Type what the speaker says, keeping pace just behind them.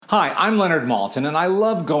Hi, I'm Leonard Maltin, and I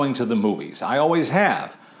love going to the movies. I always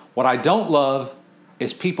have. What I don't love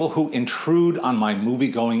is people who intrude on my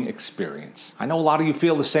movie-going experience. I know a lot of you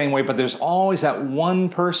feel the same way, but there's always that one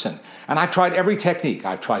person. And I've tried every technique.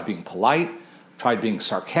 I've tried being polite, tried being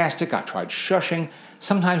sarcastic, I've tried shushing.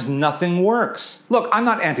 Sometimes nothing works. Look, I'm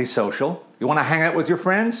not antisocial. You want to hang out with your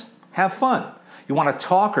friends? Have fun. You want to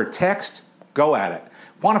talk or text? Go at it.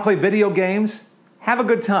 Want to play video games? Have a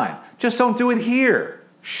good time. Just don't do it here.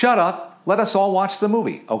 Shut up, let us all watch the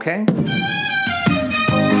movie, okay?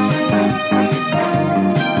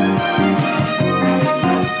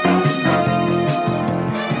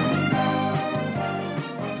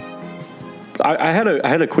 I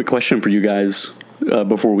had a quick question for you guys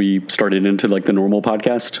before we started into like the normal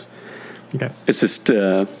podcast. Okay. It's just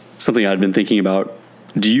something I'd been thinking about.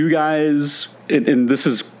 Do you guys, and this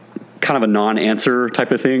is kind of a non-answer type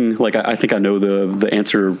of thing. Like I think I know the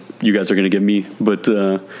answer you guys are going to give me, but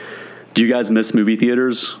do you guys miss movie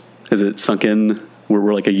theaters? Has it sunk in?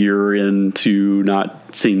 We're like a year into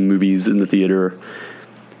not seeing movies in the theater.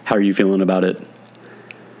 How are you feeling about it?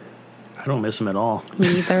 I don't miss them at all. Me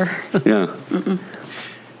either. Yeah.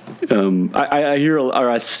 I hear, or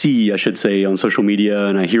I see, I should say, on social media,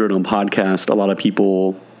 and I hear it on podcast, a lot of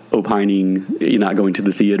people opining, not going to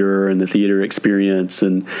the theater and the theater experience.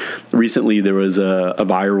 And recently there was a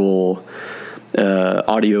viral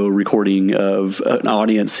audio recording of an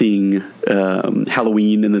audience seeing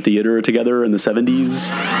Halloween in the theater together in the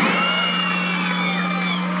 70s.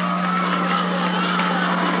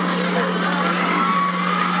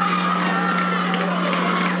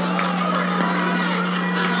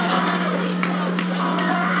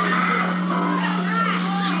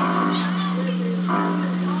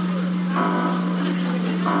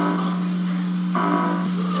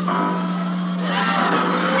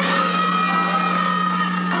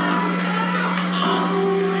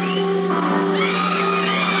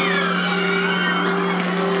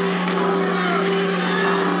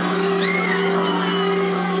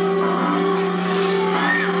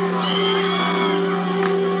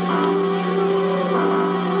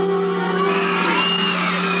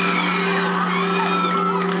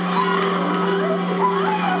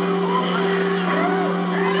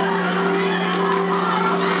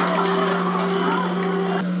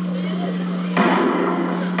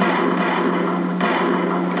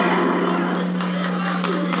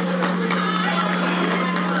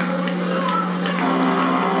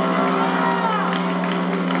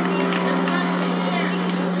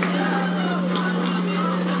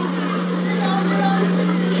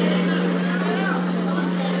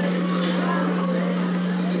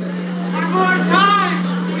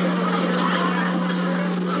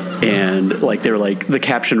 Like they're like, the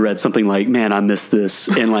caption read something like, "Man, I miss this,"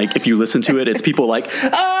 and like if you listen to it, it's people like,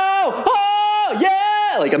 "Oh,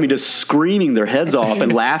 yeah!" Like, I mean, just screaming their heads off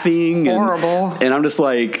and laughing. Horrible. And I'm just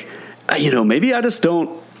like, maybe I just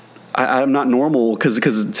don't. I'm not normal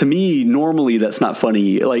because to me, normally that's not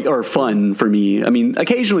funny, like, or fun for me. I mean,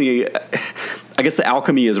 occasionally, I guess the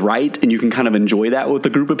alchemy is right, and you can kind of enjoy that with a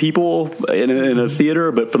group of people in a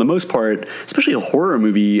theater. But for the most part, especially a horror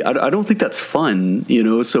movie, I don't think that's fun,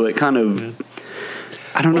 So it kind of,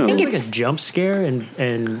 I don't know. I think it's like a jump scare,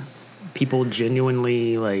 and people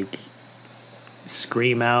genuinely like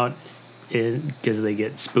scream out because they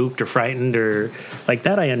get spooked or frightened or like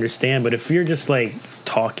that. I understand, but if you're just like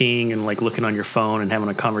talking and like looking on your phone and having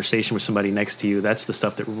a conversation with somebody next to you, that's the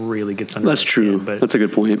stuff that really gets under. That's true. But that's a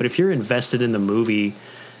good point. But if you're invested in the movie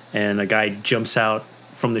and a guy jumps out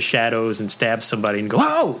from the shadows and stabs somebody and go,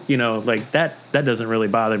 "Oh," like that doesn't really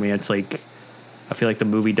bother me. It's like I feel like the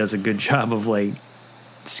movie does a good job of like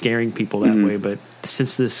scaring people that way. But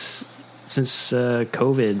since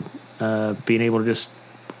COVID, being able to just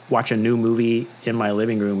watch a new movie in my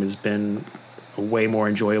living room has been a way more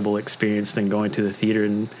enjoyable experience than going to the theater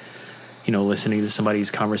and listening to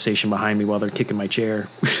somebody's conversation behind me while they're kicking my chair.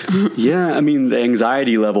 Yeah, I mean, the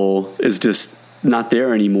anxiety level is just not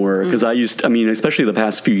there anymore because especially the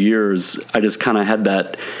past few years, I just kind of had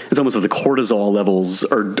that. It's almost like the cortisol levels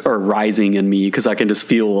are rising in me because I can just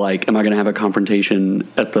feel like, am I going to have a confrontation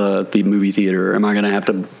at the movie theater? Am I going to have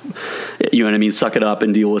to, suck it up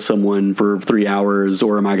and deal with someone for 3 hours,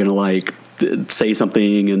 or am I going to like say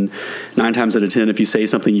something? And 9 times out of 10, if you say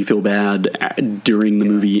something, you feel bad during the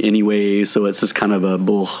movie anyway. So it's just kind of a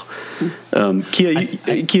bull. Kia,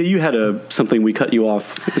 you had something. We cut you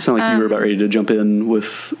off. It sounded like you were about ready to jump in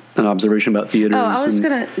with an observation about theaters. Oh, I was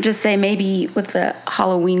going to just say maybe with the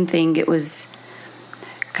Halloween thing, it was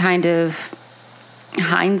kind of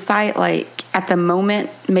hindsight. Like at the moment,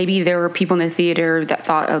 maybe there were people in the theater that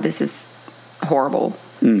thought, "Oh, this is horrible."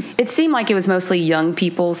 it seemed like it was mostly young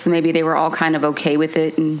people, so maybe they were all kind of okay with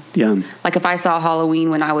it. And like if I saw Halloween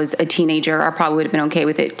when I was a teenager, I probably would have been okay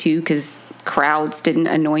with it too, because crowds didn't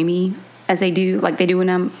annoy me as they do, like they do when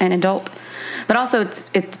I'm an adult. But also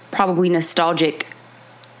it's probably nostalgic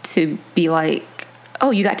to be like,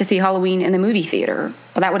 oh, you got to see Halloween in the movie theater.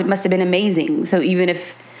 Well, must have been amazing. So even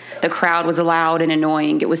if the crowd was loud and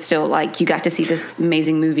annoying, it was still like you got to see this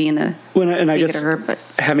amazing movie in the theater. I guess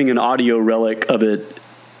having an audio relic of it,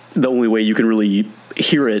 the only way you can really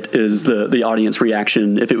hear it is the audience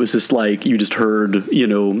reaction. If it was just like you just heard,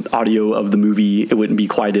 audio of the movie, it wouldn't be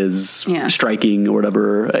quite as striking or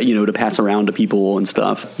whatever, to pass around to people and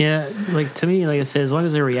stuff. Yeah, like to me, like I said, as long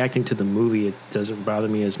as they're reacting to the movie, it doesn't bother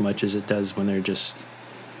me as much as it does when they're just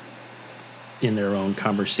in their own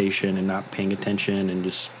conversation and not paying attention and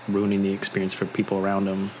just ruining the experience for people around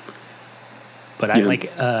them. But I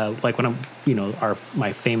like when I'm,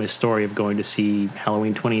 my famous story of going to see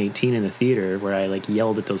Halloween 2018 in the theater, where I like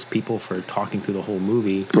yelled at those people for talking through the whole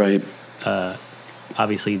movie. Right.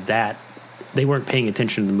 Obviously that they weren't paying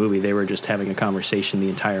attention to the movie. They were just having a conversation the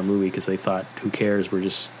entire movie because they thought, who cares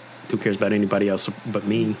about anybody else but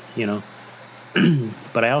me,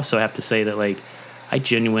 But I also have to say that like, I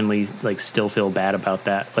genuinely like still feel bad about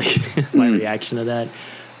that. Like my reaction to that,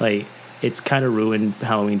 like it's kind of ruined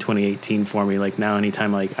Halloween 2018 for me. Like now,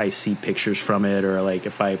 anytime like I see pictures from it, or like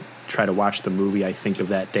if I try to watch the movie, I think of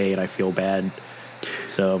that day and I feel bad.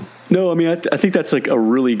 So no, I mean I think that's like a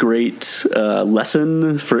really great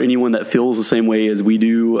lesson for anyone that feels the same way as we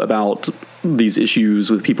do about these issues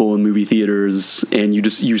with people in movie theaters, and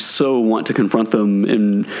you so want to confront them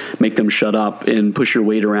and make them shut up and push your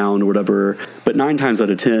weight around or whatever. But 9 times out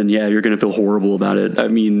of 10, you're going to feel horrible about it. I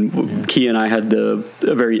mean, Kia and I had a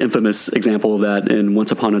very infamous example of that in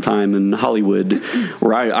Once Upon a Time in Hollywood,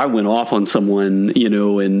 where I went off on someone,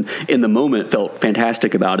 and in the moment felt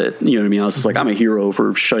fantastic about it. You know what I mean? I was just like, I'm a hero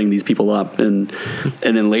for shutting these people up. And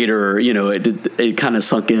then later, it kind of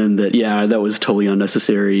sunk in that, that was totally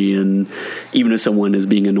unnecessary. And even if someone is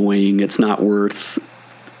being annoying, it's not worth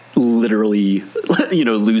literally,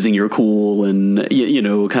 losing your cool and,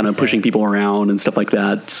 kind of pushing people around and stuff like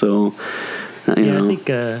that. So, I think,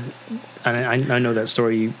 I know that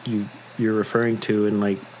story you're referring to, and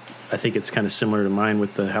like, I think it's kind of similar to mine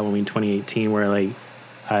with the Halloween 2018, where like,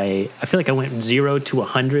 I feel like I went 0 to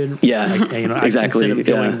 100. Yeah, like, exactly. Instead of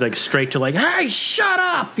going like straight to like, hey, shut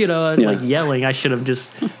up, like yelling, I should have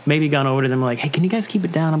just maybe gone over to them like, hey, can you guys keep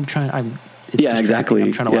it down? Exactly.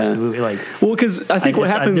 I'm trying to watch the movie. Like, well, because I think what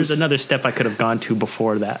happens. There's another step I could have gone to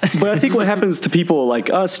before that. But I think what happens to people like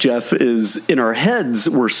us, Jeff, is in our heads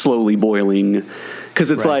we're slowly boiling.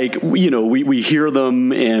 Because it's like, we hear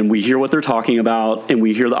them and we hear what they're talking about and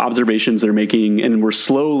we hear the observations they're making, and we're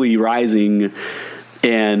slowly rising.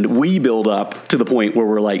 And we build up to the point where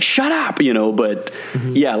we're like, shut up, but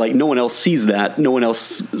like no one else sees that. No one else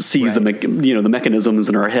sees the mechanisms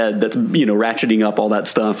in our head that's, ratcheting up all that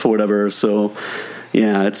stuff or whatever. So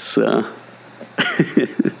it's, but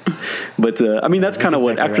I mean, that's kind of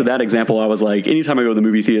what, after that example, I was like, anytime I go to the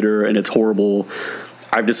movie theater and it's horrible,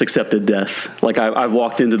 I've just accepted death. Like I've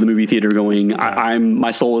walked into the movie theater going, my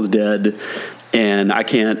soul is dead and I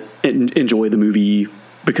can't enjoy the movie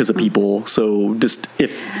because of people. So just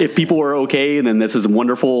if people are okay, then this is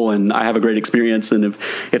wonderful and I have a great experience. And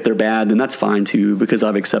if they're bad, then that's fine too, because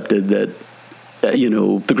I've accepted that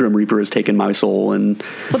the Grim Reaper has taken my soul. And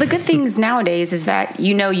well, the good things nowadays is that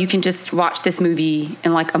you can just watch this movie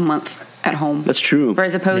in like a month at home. That's true.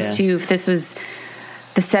 Whereas opposed to if this was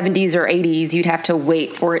the 70s or 80s, you'd have to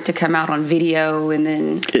wait for it to come out on video, and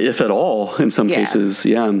then if at all in some cases.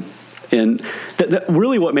 And that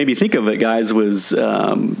really what made me think of it, guys, was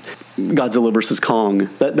Godzilla vs. Kong.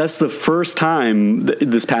 That's the first time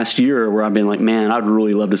this past year where I've been like, man, I'd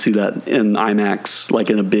really love to see that in IMAX, like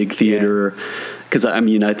in a big theater. Because, I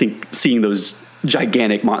mean, I think seeing those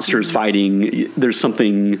gigantic monsters fighting, there's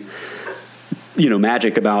something,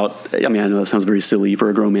 magic about, I mean, I know that sounds very silly for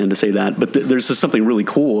a grown man to say that, but there's just something really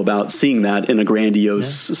cool about seeing that in a grandiose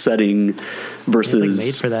setting versus it's like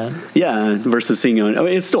made for that. Versus seeing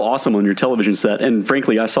it's still awesome on your television set. And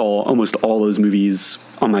frankly, I saw almost all those movies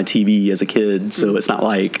on my TV as a kid, so it's not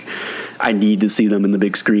like I need to see them in the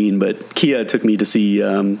big screen. But Kia took me to see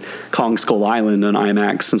Kong Skull Island on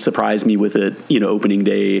IMAX and surprised me with it, opening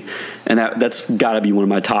day, and that's got to be one of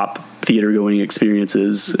my top theater going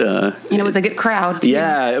experiences. And it was a good crowd too.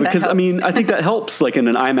 Yeah, because I mean, I think that helps. Like in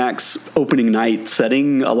an IMAX opening night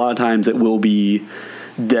setting, a lot of times it will be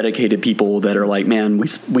dedicated people that are like, man,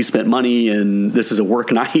 we spent money and this is a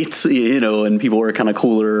work night, and people are kind of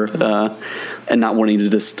cooler and not wanting to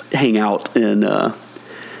just hang out and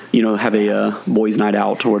have a boys' night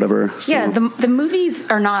out or whatever. So. Yeah, the movies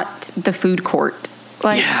are not the food court.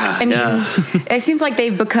 Like, I mean, it seems like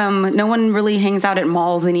they've become, no one really hangs out at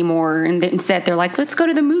malls anymore. And instead they're like, let's go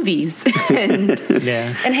to the movies and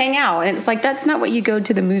hang out. And it's like, that's not what you go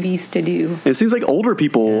to the movies to do. It seems like older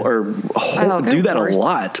people do that a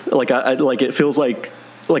lot. Like, like it feels like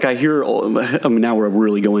I hear, I mean, now we're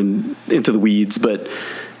really going into the weeds, but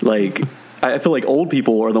like, I feel like old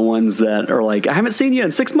people are the ones that are like, I haven't seen you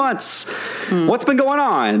in 6 months. What's been going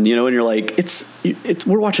on? And you're like,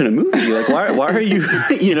 we're watching a movie. Like, why are you,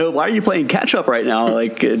 why are you playing catch up right now?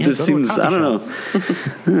 Like, it just seems, I don't know,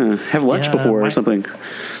 have lunch before or something.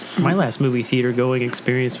 My last movie theater going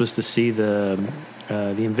experience was to see the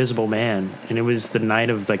Invisible Man. And it was the night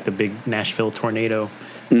of like the big Nashville tornado.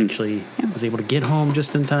 Actually, I was able to get home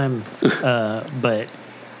just in time. But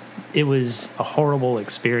it was a horrible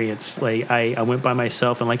experience. Like I went by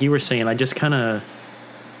myself, and like you were saying, I just kind of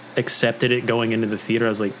accepted it going into the theater. I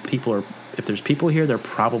was like, if there's people here, they're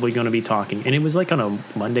probably going to be talking. And it was like on a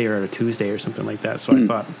Monday or a Tuesday or something like that. So I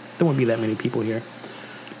thought there won't be that many people here.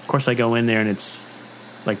 Of course, I go in there, and it's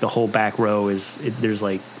like the whole back row there's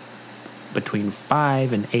like between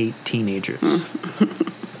 5 and 8 teenagers.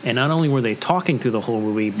 And not only were they talking through the whole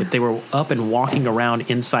movie, but they were up and walking around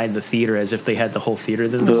inside the theater as if they had the whole theater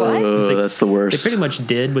to themselves. That's the worst. They pretty much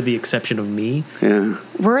did, with the exception of me. Yeah.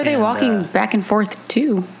 Where are they walking back and forth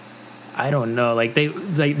to? I don't know. Like they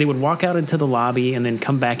would walk out into the lobby and then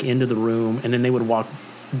come back into the room, and then they would walk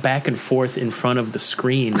back and forth in front of the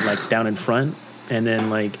screen, like down in front. And then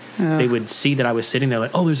like they would see that I was sitting there,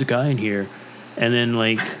 like, oh, there's a guy in here, and then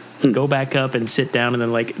like go back up and sit down, and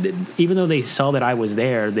then like even though they saw that I was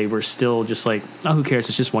there, they were still just like, oh, who cares,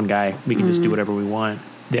 it's just one guy, we can just do whatever we want.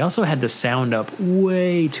 They also had the sound up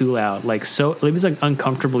way too loud, like, so it was like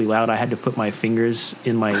uncomfortably loud. I had to put my fingers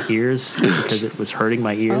in my ears because it was hurting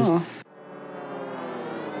my ears.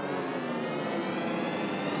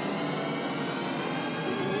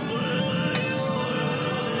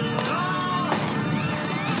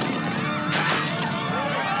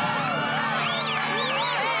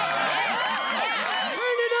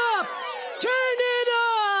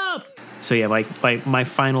 So yeah, my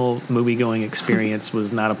final movie going experience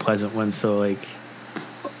was not a pleasant one. So like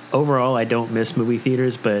overall, I don't miss movie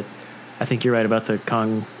theaters, but I think you're right about the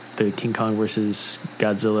King Kong versus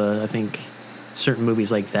Godzilla. I think certain movies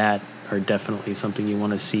like that are definitely something you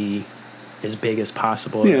want to see as big as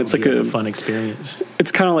possible. Yeah, it's like a fun experience.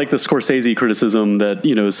 It's kind of like the Scorsese criticism that,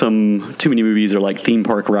 some too many movies are like theme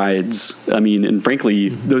park rides. I mean, and frankly,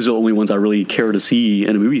 those are the only ones I really care to see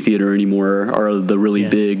in a movie theater anymore, are the really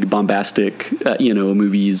big, bombastic,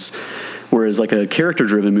 movies. Whereas like a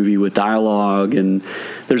character-driven movie with dialogue, and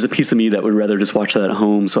there's a piece of me that would rather just watch that at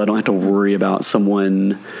home, so I don't have to worry about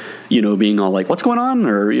someone, being all like, "What's going on?"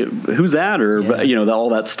 or "Who's that?" or all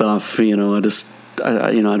that stuff.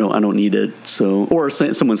 I don't need it. So, or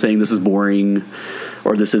someone saying this is boring,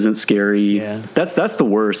 or this isn't scary. Yeah. That's the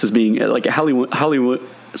worst, is being like Halloween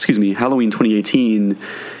 2018.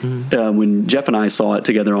 When Jeff and I saw it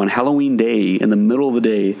together on Halloween Day, in the middle of the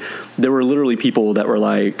day, there were literally people that were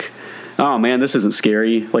like, "Oh man, this isn't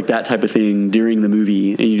scary," like that type of thing during the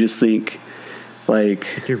movie, and you just think,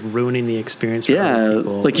 like you're ruining the experience for other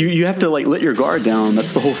people. Like you have to like let your guard down.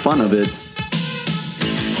 That's the whole fun of it.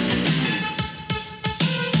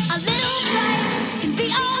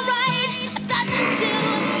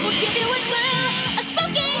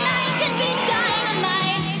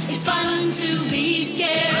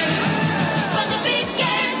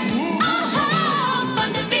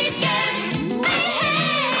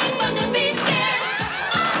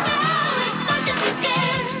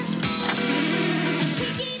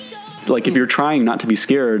 Like, if you're trying not to be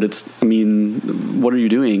scared, what are you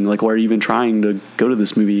doing? Like, why are you even trying to go to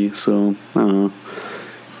this movie? So, I don't know.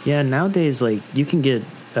 Yeah, nowadays, like, you can get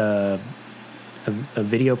a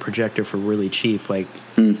video projector for really cheap. Like,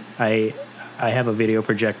 I have a video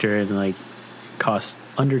projector, and, like, it costs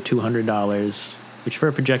under $200, which for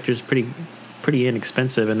a projector is pretty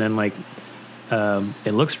inexpensive. And then, like,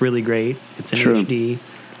 it looks really great. It's in HD.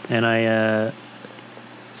 And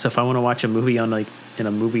so if I want to watch a movie on, like, in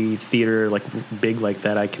a movie theater like big like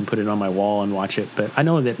that, I can put it on my wall and watch it. But I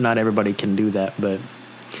know that not everybody can do that. But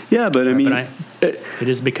yeah, but I mean, it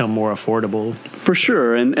has become more affordable for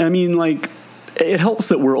sure. And I mean, like, it helps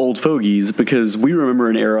that we're old fogies, because we remember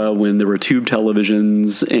an era when there were tube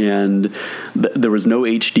televisions and there was no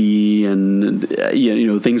HD, and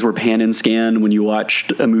things were pan and scan. When you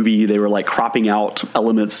watched a movie, they were like cropping out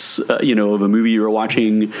elements of a movie you were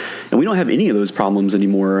watching, and we don't have any of those problems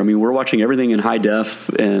anymore. I mean, we're watching everything in high def,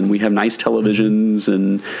 and we have nice televisions,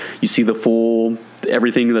 and you see the full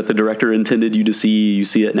everything that the director intended you to see. You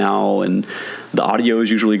see it now, and the audio is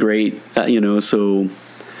usually great. So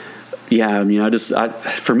yeah, I mean,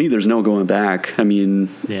 for me, there's no going back. I mean,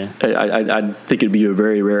 yeah, I think it'd be a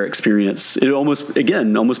very rare experience. It almost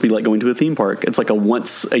be like going to a theme park. It's like a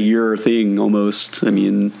once a year thing almost. I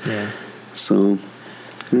mean, yeah. So,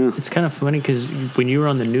 yeah. It's kind of funny because when you were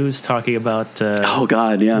on the news talking about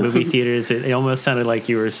movie theaters, it almost sounded like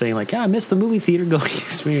you were saying like, I missed the movie theater going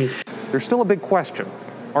experience. There's still a big question.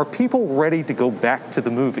 Are people ready to go back to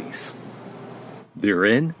the movies? They're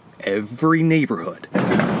in every neighborhood.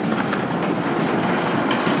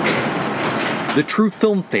 The true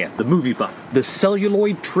film fan, the movie buff, the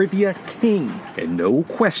celluloid trivia king, and no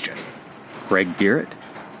question, Craig Garrett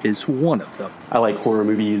is one of them. I like horror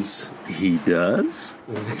movies. He does?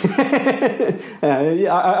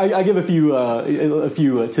 I give a few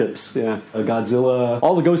tips. Yeah, Godzilla,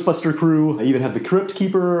 all the Ghostbuster crew. I even have the Crypt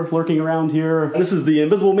Keeper lurking around here. This is The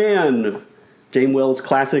Invisible Man, James Whale's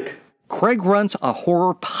classic. Craig runs a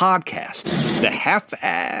horror podcast.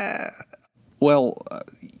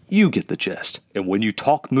 You get the gist. And when you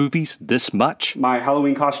talk movies this much, my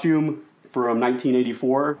Halloween costume from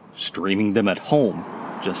 1984, streaming them at home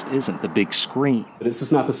just isn't the big screen. But it's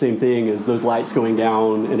just not the same thing as those lights going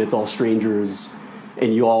down and it's all strangers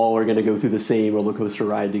and you all are going to go through the same roller coaster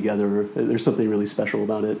ride together. There's something really special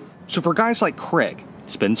about it. So for guys like Craig,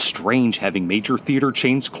 it's been strange having major theater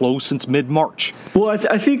chains closed since mid-March. Well,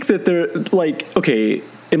 I think that they're like, okay,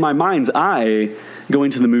 in my mind's eye,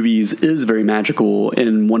 going to the movies is very magical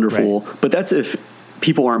and wonderful, right. But that's if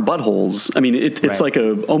people aren't buttholes. I mean, it's like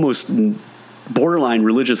a almost borderline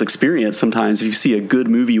religious experience sometimes. If you see a good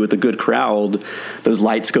movie with a good crowd, those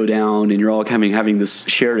lights go down and you're all having this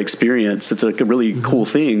shared experience. It's like a really cool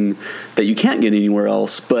thing that you can't get anywhere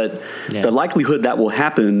else. But the likelihood that will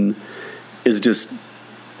happen is just,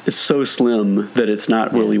 it's so slim that it's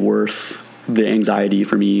not really worth the anxiety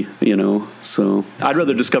for me, So I'd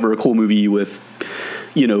rather discover a cool movie with,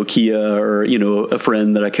 Kia or, a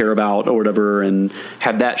friend that I care about or whatever and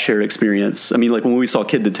have that shared experience. I mean, like when we saw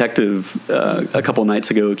Kid Detective a couple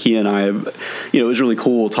nights ago, Kia and I, it was really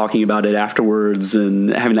cool talking about it afterwards and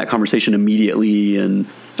having that conversation immediately. And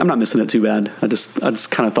I'm not missing it too bad. I just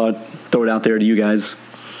kind of thought, throw it out there to you guys.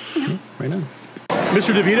 Yeah, right on.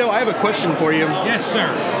 Mr. DeVito, I have a question for you. Yes, sir.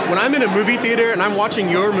 When I'm in a movie theater and I'm watching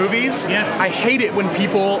your movies, yes, I hate it when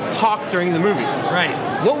people talk during the movie. Right.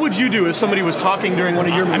 What would you do if somebody was talking during one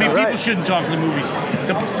of your movies? I mean, people shouldn't talk in the movies.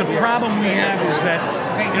 The problem we have is that,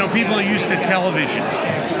 people are used to television,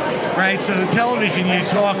 right? So the television, you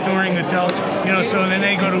talk during the so then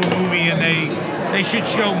they go to a movie and they should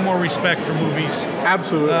show more respect for movies.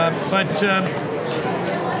 Absolutely.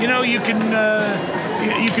 You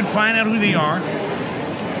can find out who they are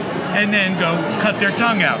and then go cut their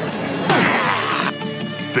tongue out.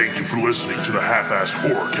 Thank you for listening to the Half-Assed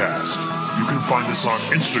Horrorcast. You can find us on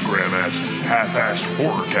Instagram at Half-Assed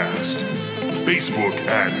Horrorcast, Facebook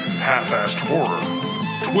at Half-Assed Horror,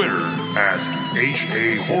 Twitter at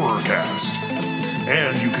HA Horrorcast,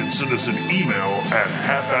 and you can send us an email at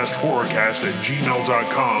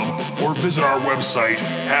halfassedhorrorcast@gmail.com or visit our website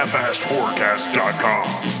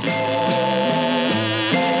halfassedhorrorcast.com.